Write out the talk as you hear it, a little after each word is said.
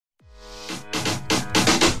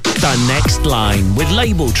The Next Line with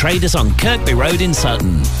Label Traders on Kirkby Road in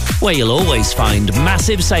Sutton, where you'll always find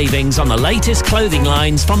massive savings on the latest clothing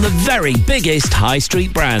lines from the very biggest high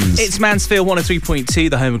street brands. It's Mansfield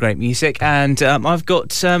 103.2, the home of great music, and I've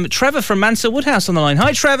got Trevor from Mansfield Woodhouse on the line.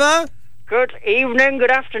 Hi, Trevor. Good evening,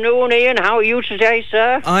 good afternoon, Ian. How are you today,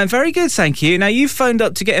 sir? I'm very good, thank you. Now, you've phoned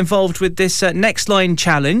up to get involved with this Next Line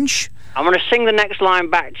challenge. I'm going to sing the next line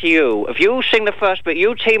back to you. If you sing the first bit,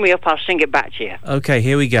 you tee me up, I'll sing it back to you. Okay,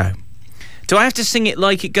 here we go. Do I have to sing it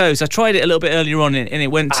like it goes? I tried it a little bit earlier on and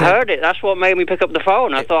it went to... I heard it. That's what made me pick up the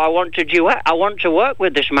phone. I thought I want to duet. I want to work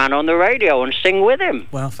with this man on the radio and sing with him.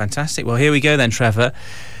 Well, fantastic. Well, here we go then, Trevor.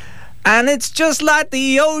 And it's just like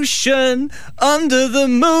the ocean under the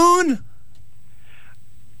moon.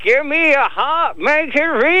 Give me a heart, make it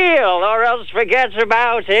real, or else forget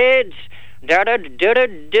about it.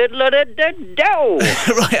 Da-da-da-da-diddle-da-da-do.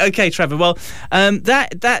 Right, okay, Trevor. Well,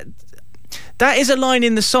 that is a line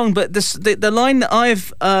in the song, but the line that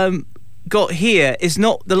I've got here is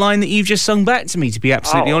not the line that you've just sung back to me, to be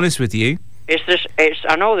absolutely honest with you. It's this.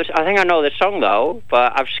 I know this. I think I know the song though,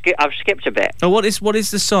 but I've skipped a bit. Oh, what is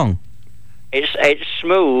the song? It's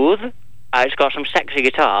smooth. It's got some sexy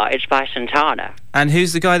guitar. It's by Santana. And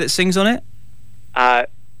who's the guy that sings on it?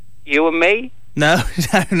 You and me. No,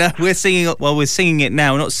 we're singing. Well, we're singing it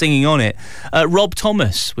now. We're not singing on it. Rob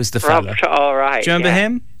Thomas was the fella. All right. Do you remember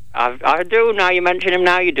him? I do. Now you mention him.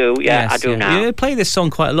 Now you do. Yeah, yes, I do now. You play this song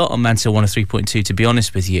quite a lot on Mansfield 103.2. To be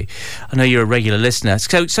honest with you, I know you're a regular listener.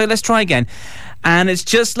 So let's try again. And it's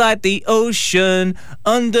just like the ocean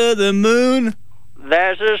under the moon.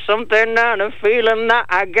 There's something and a feeling that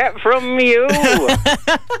I get from you.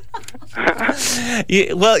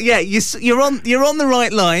 You're on the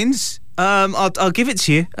right lines. I'll give it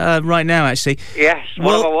to you right now, actually. Yes,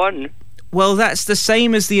 what have I won? Well, that's the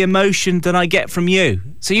same as the emotion that I get from you.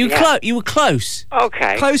 So you were close.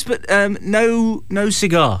 Okay. Close, but no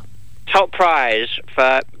cigar. Top prize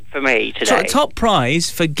for me today. Top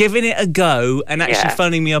prize for giving it a go and actually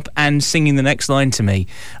phoning me up and singing the next line to me.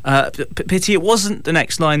 Pity it wasn't the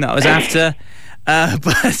next line that I was after,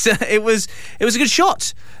 but it was a good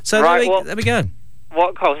shot. So right, there we go.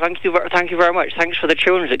 What call? Thank you very much. Thanks for the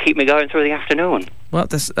tunes that keep me going through the afternoon. Well,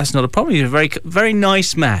 that's not a problem. You're a very, very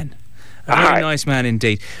nice man. A very nice man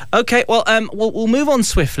indeed. Okay, well, we'll move on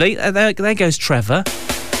swiftly. There goes Trevor.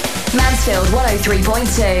 Mansfield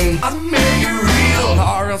 103.2. I'll make it real,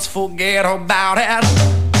 or else forget about it.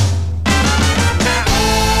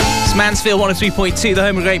 It's Mansfield 103.2, the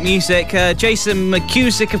home of great music. Jason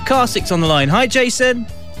McCusick of Carsix on the line. Hi, Jason.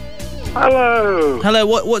 Hello. Hello.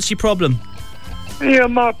 What's your problem? Yeah,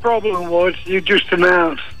 my problem was you just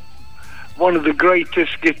announced one of the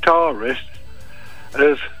greatest guitarists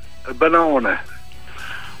as a banana.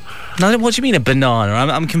 No, what do you mean a banana?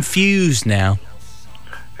 I'm confused now.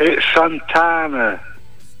 It's Santana.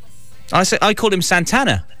 I called him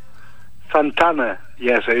Santana. Santana.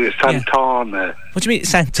 Yes, it's Santana. Yeah. What do you mean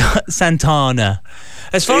Santana?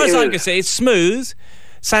 As far as I can see, it's Smooth,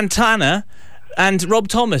 Santana, and Rob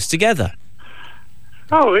Thomas together.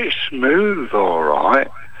 Oh, it's Smooth, all right.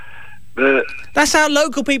 But that's how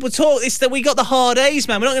local people talk. It's that we got the hard A's,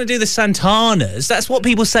 man. We're not going to do the Santanas. That's what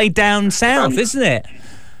people say down south, isn't it?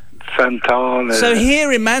 Santana. So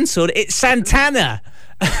here in Mansfield, it's Santana.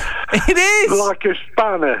 It is. Like a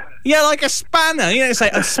spanner. Yeah, like a spanner. You don't say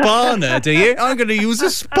a spanner, do you? I'm going to use a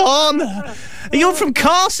spanner. You're from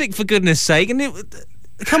Carsik, for goodness sake. And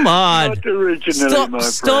come on. Not originally, my friend.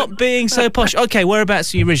 Stop being so posh. Okay,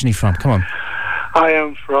 whereabouts are you originally from? Come on. I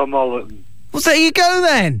am from Ollerton. Well, there you go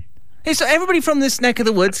then. It's everybody from this neck of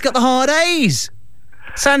the woods got the hard A's.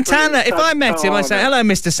 Santana. If I met him, I'd say, hello,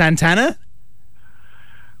 Mr. Santana.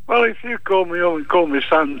 Well, if you call me up and call me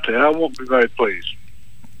Santa, I won't be very pleased.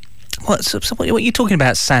 What are you talking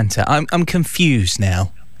about, Santa? I'm confused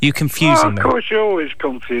now. You're confusing me. Of course, you're always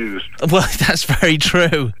confused. Well, that's very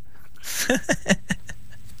true.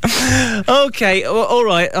 Okay, all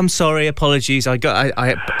right. I'm sorry. Apologies. I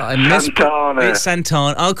missed. Santana. It's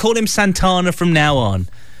Santana. I'll call him Santana from now on.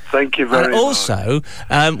 Thank you very much. And also,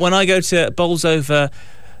 when I go to Bolsover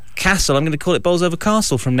Castle, I'm going to call it Bolsover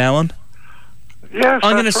Castle from now on. Yes,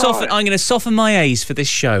 I'm going to soften my A's for this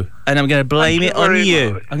show, and I'm going to blame it on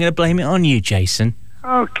you. I'm going to blame it on you, Jason.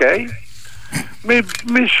 Okay. Me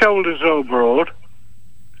shoulders are broad.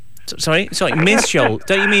 Sorry, Miss Shoulder.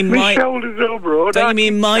 Don't you mean my shoulders are broad? Don't you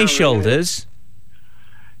mean my shoulders?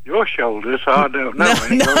 Your shoulders? I don't know.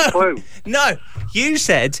 No clue. No, you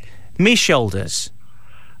said me shoulders.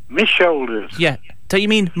 Me shoulders. Yeah. Don't you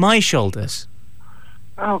mean my shoulders?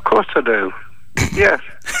 Oh, of course I do. Yes.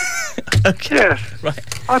 Okay. Yes.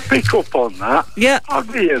 Right. I pick up on that. Yeah. I'll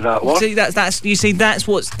give you that one. See, that's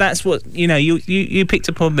what you know. You picked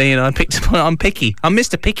up on me, and I picked up on. I'm picky. I'm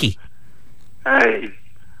Mr. Picky. Hey,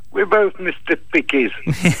 we're both Mr. Pickies.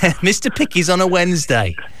 Mr. Picky's on a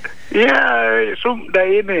Wednesday. Yeah, it's Hump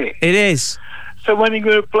Day, isn't it? It is. So when are you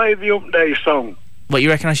going to play the Hump Day song? What, you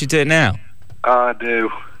reckon I should do it now? I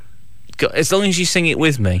do. As long as you sing it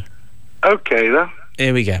with me. Okay, then.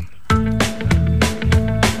 Here we go.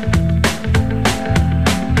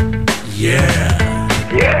 Yeah.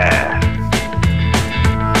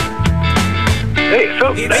 It's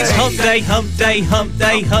Hump Day. It's Hump Day, Hump Day, Hump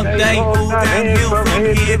Day, Hump Day. All downhill from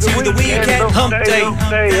here to the weekend. Hump Day, Hump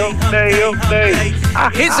Day, Hump Day, Hump Day.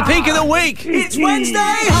 It's the peak of the week. It's Wednesday.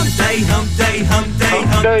 Hump Day, Hump Day, Hump Day,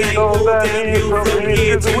 Hump Day. All downhill from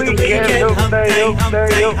here to the weekend. Hump Day, Hump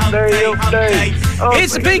Day, Hump Day, Hump Day.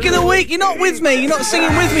 It's the peak of the week. You're not with me. You're not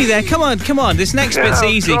singing with me there. Come on. This next bit's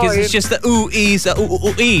easy because it's just the ooh-ees,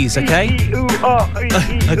 ooh-ees, okay?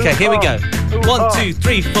 Okay, here we go. 1, 2,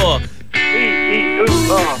 3, 4.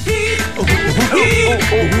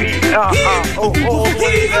 All the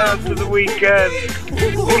way down to the weekend.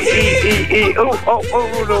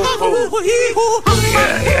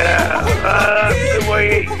 Yeah, that's the way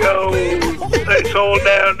it goes. It's all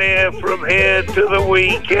down here from here to the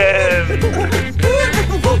weekend.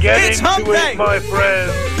 Get into it, my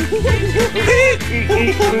friend.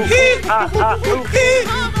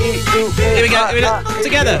 Here we go.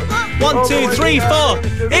 Together. 1, 2, 3, 4.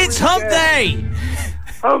 It's Hump Day.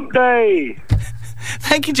 Hump Day.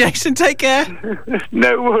 Thank you, Jason. Take care.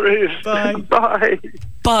 No worries. Bye. Bye.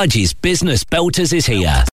 Barg's Business Belters is here.